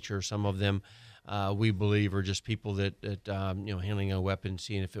in nature, some of them we believe are just people that handling a weapon,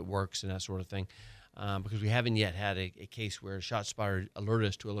 seeing if it works and that sort of thing. Because we haven't yet had a case where a ShotSpotter alerted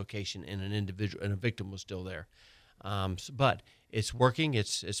us to a location and an individual and a victim was still there. But it's working.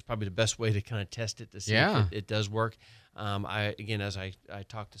 It's probably the best way to kind of test it to see if it does work. As I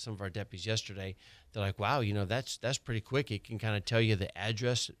talked to some of our deputies yesterday, they're like, wow, that's pretty quick. It can kind of tell you the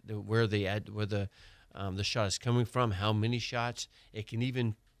address, where the shot is coming from, how many shots. It can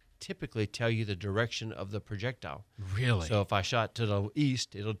even typically tell you the direction of the projectile. Really? So if I shot to the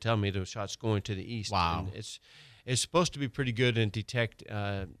east, it'll tell me the shot's going to the east. Wow. And it's supposed to be pretty good and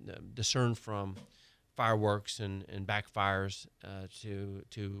discern from fireworks and backfires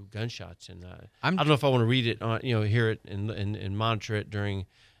to gunshots. And I don't know if I want to read it on, hear it and monitor it during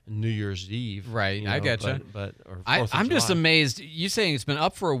New Year's Eve. Right. I gotcha. But I'm just amazed. You saying it's been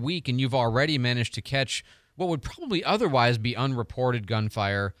up for a week and you've already managed to catch what would probably otherwise be unreported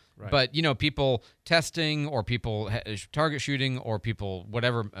gunfire. Right. But, people testing or people target shooting or people,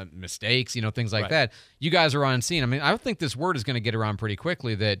 whatever, mistakes, things like that. You guys are on scene. I mean, I think this word is going to get around pretty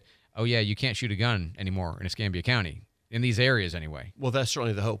quickly that, oh, yeah, you can't shoot a gun anymore in Escambia County, in these areas anyway. Well, that's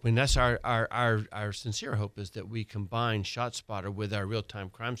certainly the hope. And that's our sincere hope is that we combine ShotSpotter with our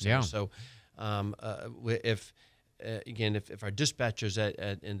real-time crime center. Yeah. So if our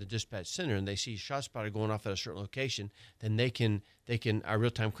dispatchers in the dispatch center and they see ShotSpotter going off at a certain location, then our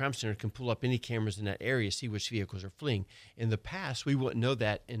real-time crime center can pull up any cameras in that area, see which vehicles are fleeing. In the past, we wouldn't know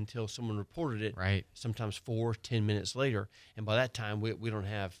that until someone reported it. Right. Sometimes 4-10 minutes later, and by that time we don't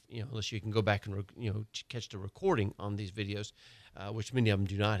have unless you can go back and catch the recording on these videos, which many of them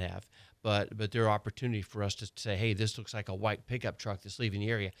do not have. But there are opportunity for us to say, hey, this looks like a white pickup truck that's leaving the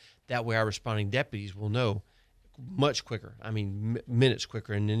area. That way, our responding deputies will know much quicker. I mean, minutes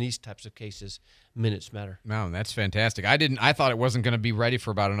quicker. And in these types of cases, minutes matter. No, that's fantastic. I thought it wasn't going to be ready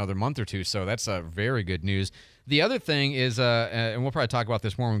for about another month or two, so that's very good news. The other thing is, and we'll probably talk about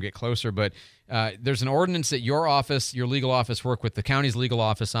this more when we get closer, but there's an ordinance that your legal office, work with the county's legal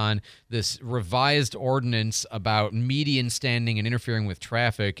office on, this revised ordinance about median standing and interfering with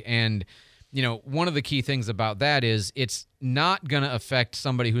traffic. And one of the key things about that is it's not going to affect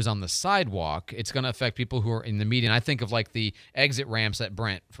somebody who's on the sidewalk. It's going to affect people who are in the median. I think of like the exit ramps at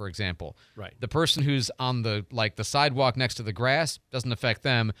Brent, for example. Right. The person who's on the sidewalk next to the grass doesn't affect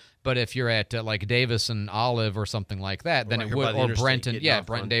them. But if you're at like Davis and Olive or something like that, then it would, or Brent and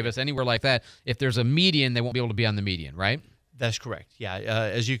Davis, anywhere like that. If there's a median, they won't be able to be on the median, right? That's correct. Yeah,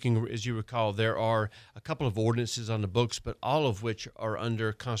 as you recall, there are a couple of ordinances on the books, but all of which are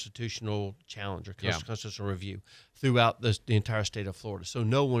under constitutional challenge or constitutional review throughout the entire state of Florida. So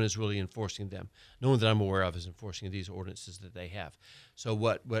no one is really enforcing them. No one that I'm aware of is enforcing these ordinances that they have. So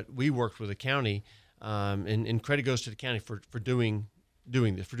what we worked with the county, and credit goes to the county for doing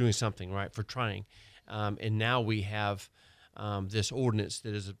this, for doing something, right, for trying. And now we have this ordinance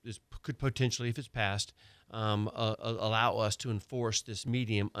that could potentially, if it's passed, allow us to enforce this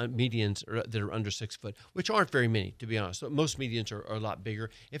medians that are under 6 foot, which aren't very many, to be honest. So most medians are a lot bigger.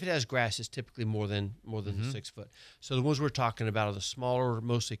 If it has grass, it's typically more than the 6 foot. So the ones we're talking about are the smaller,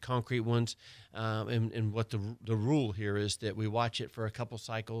 mostly concrete ones. And what the rule here is that we watch it for a couple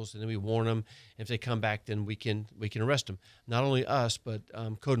cycles and then we warn them. If they come back, then we can arrest them. Not only us, but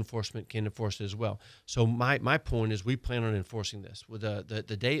code enforcement can enforce it as well. So my point is we plan on enforcing this. With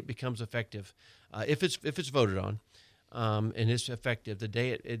the day it becomes effective, if it's voted on, and it's effective, the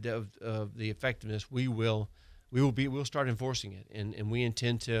day of the effectiveness, we'll start enforcing it, and we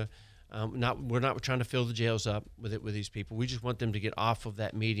intend to. We're not trying to fill the jails up with these people. We just want them to get off of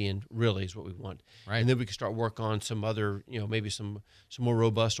that median. Really, is what we want. Right. And then we can start work on some other, maybe some more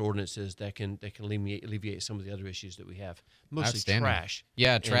robust ordinances that can alleviate some of the other issues that we have. Mostly trash.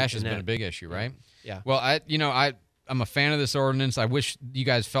 Yeah, trash has been a big issue, right? Yeah. Well, I'm a fan of this ordinance. I wish you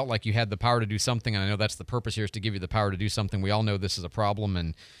guys felt like you had the power to do something, and I know that's the purpose here, is to give you the power to do something. We all know this is a problem,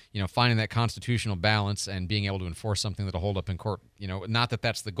 and finding that constitutional balance and being able to enforce something that'll hold up in court. Not that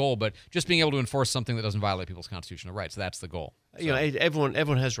that's the goal, but just being able to enforce something that doesn't violate people's constitutional rights. That's the goal. So. Everyone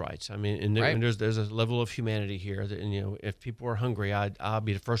has rights. I mean, and right. there's a level of humanity here. That, and if people are hungry, I'll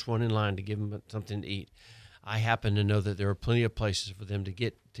be the first one in line to give them something to eat. I happen to know that there are plenty of places for them to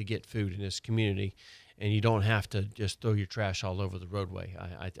get food in this community. And you don't have to just throw your trash all over the roadway.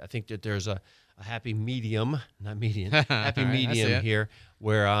 I think that there's a happy medium, not median, happy medium here,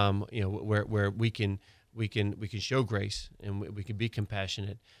 where where we can show grace and we can be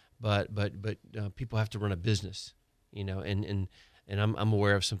compassionate, but people have to run a business, and I'm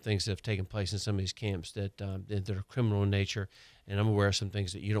aware of some things that have taken place in some of these camps that are criminal in nature, and I'm aware of some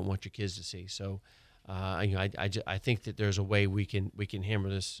things that you don't want your kids to see. So, I think that there's a way we can hammer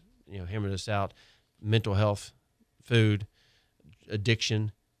this out. Mental health, food,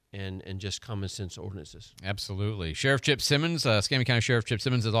 addiction, and just common sense ordinances. Absolutely. Sheriff Chip Simmons, Escambia County Sheriff Chip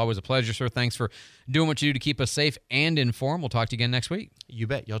Simmons, is always a pleasure, sir. Thanks for doing what you do to keep us safe and informed. We'll talk to you again next week. You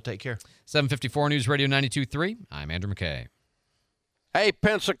bet. Y'all take care. 754 News Radio 92.3. I'm Andrew McKay. Hey,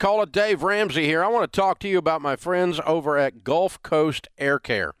 Pensacola, Dave Ramsey here. I want to talk to you about my friends over at Gulf Coast Air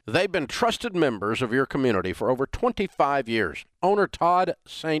Care. They've been trusted members of your community for over 25 years. owner Todd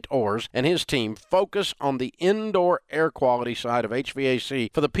St. Ors and his team focus on the indoor air quality side of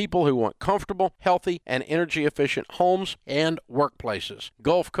HVAC for the people who want comfortable, healthy, and energy-efficient homes and workplaces.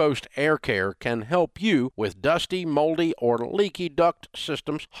 Gulf Coast Air Care can help you with dusty, moldy, or leaky duct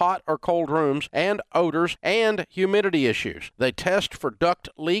systems, hot or cold rooms, and odors and humidity issues. They test for duct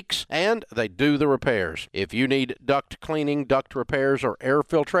leaks and they do the repairs. If you need duct cleaning, duct repairs, or air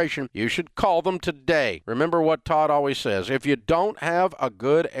filtration, you should call them today. Remember what Todd always says, if you don't have a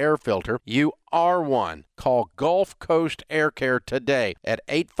good air filter, you are one. Call Gulf Coast Air Care today at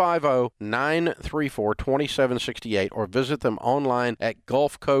 850-934-2768 or visit them online at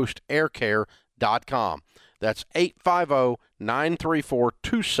gulfcoastaircare.com. That's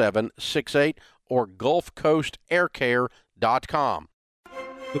 850-934-2768 or gulfcoastaircare.com.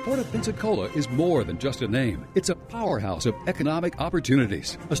 The Port of Pensacola is more than just a name. It's a powerhouse of economic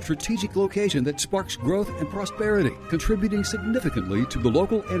opportunities, a strategic location that sparks growth and prosperity, contributing significantly to the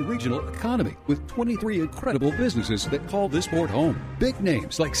local and regional economy, with 23 incredible businesses that call this port home. Big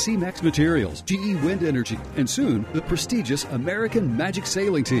names like C-Max Materials, GE Wind Energy, and soon the prestigious American Magic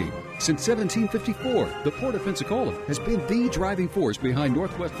Sailing Team. Since 1754, the Port of Pensacola has been the driving force behind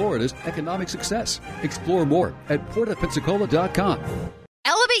Northwest Florida's economic success. Explore more at portofpensacola.com.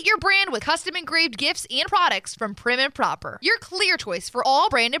 Elevate your brand with custom engraved gifts and products from Prim and Proper, your clear choice for all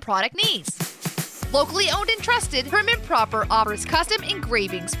branded product needs. Locally owned and trusted, Prim and Proper offers custom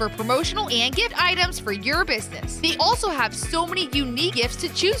engravings for promotional and gift items for your business. They also have so many unique gifts to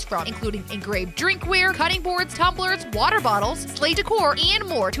choose from, including engraved drinkware, cutting boards, tumblers, water bottles, sleigh decor, and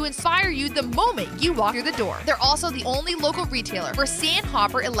more to inspire you the moment you walk through the door. They're also the only local retailer for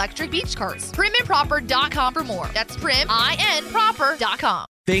Sandhopper electric beach carts. PrimandProper.com for more. That's PrimInProper.com.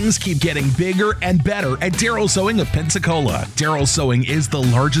 Things keep getting bigger and better at Darryl Sewing of Pensacola. Darryl Sewing is the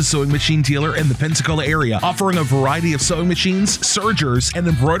largest sewing machine dealer in the Pensacola area, offering a variety of sewing machines, sergers, and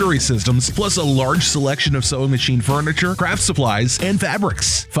embroidery systems, plus a large selection of sewing machine furniture, craft supplies, and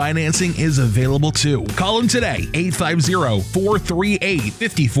fabrics. Financing is available too. Call him today,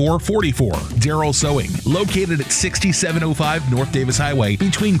 850-438-5444. Darryl Sewing, located at 6705 North Davis Highway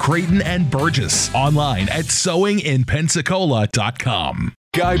between Creighton and Burgess. Online at sewinginpensacola.com.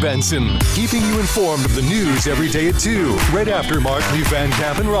 Guy Benson, keeping you informed of the news every day at 2, right after Mark Lee Van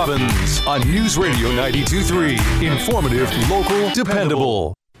Camp and Robbins on News Radio 92.3. Informative, local,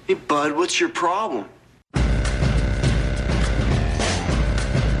 dependable. Hey, bud, what's your problem?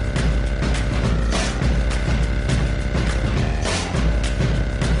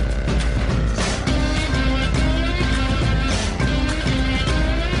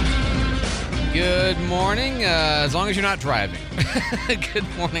 Good morning, as long as you're not driving. Good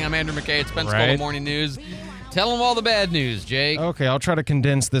morning, I'm Andrew McKay. It's Pensacola Morning News. Tell them all the bad news, Jake. Okay, I'll try to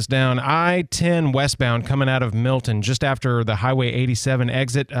condense this down. I-10 westbound coming out of Milton, just after the Highway 87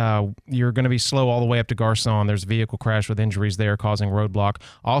 exit, you're going to be slow all the way up to Garcon. There's a vehicle crash with injuries there causing roadblock.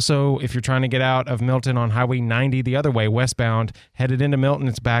 Also, if you're trying to get out of Milton on Highway 90 the other way, westbound, headed into Milton,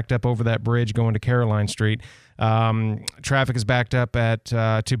 it's backed up over that bridge going to Caroline Street. Traffic is backed up at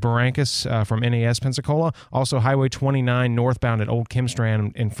to Barrancas from NAS Pensacola. Also, Highway 29 northbound at Old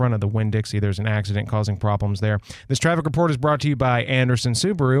Kimstrand in front of the Winn-Dixie. There's an accident causing problems there. This traffic report is brought to you by Anderson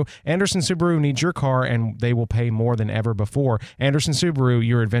Subaru. Anderson Subaru needs your car, and they will pay more than ever before. Anderson Subaru,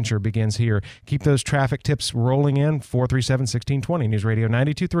 your adventure begins here. Keep those traffic tips rolling in. 437-1620. News Radio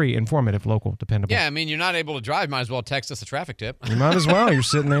 92.3. Informative, local, dependable. Yeah, I mean, you're not able to drive. Might as well text us a traffic tip. You might as well. You're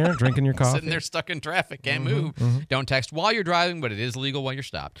sitting there drinking your coffee. Sitting there stuck in traffic. Can't move. Don't text while you're driving, but it is legal while you're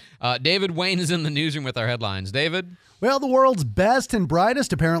stopped. David Wayne is in the newsroom with our headlines. David? Well, the world's best and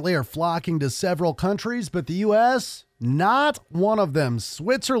brightest apparently are flocking to several countries, but the U.S., not one of them.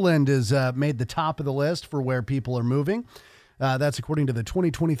 Switzerland is made the top of the list for where people are moving. That's according to the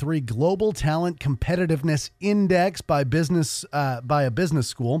 2023 Global Talent Competitiveness Index by a business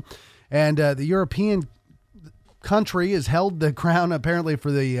school. And the European country has held the crown apparently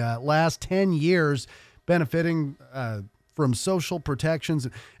for the last 10 years, benefiting from social protections.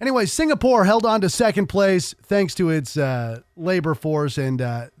 Anyway, Singapore held on to second place thanks to its labor force,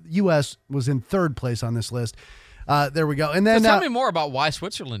 and U.S. was in third place on this list. There we go. And then so tell me more about why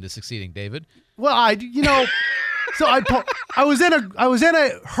Switzerland is succeeding, David. Well, so I was in a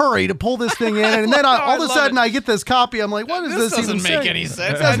hurry to pull this thing in, and then all of a sudden I get this copy. I'm like, what is this even doesn't make any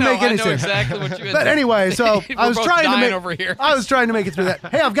sense. It doesn't make any sense. Exactly what you But anyway, so I was trying to make it through that.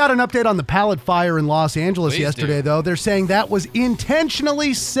 Hey, I've got an update on the pallet fire in Los Angeles yesterday, though. They're saying that was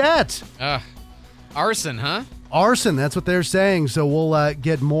intentionally set. Arson, huh? arson. That's what they're saying. So we'll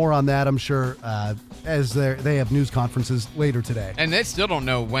get more on that, I'm sure, as they have news conferences later today. And they still don't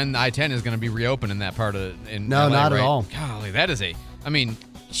know when I-10 is going to be reopened in that part of No, LA, not right? at all. Golly, that is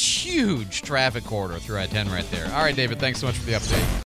huge traffic corridor through I-10 right there. All right, David, thanks so much for the update.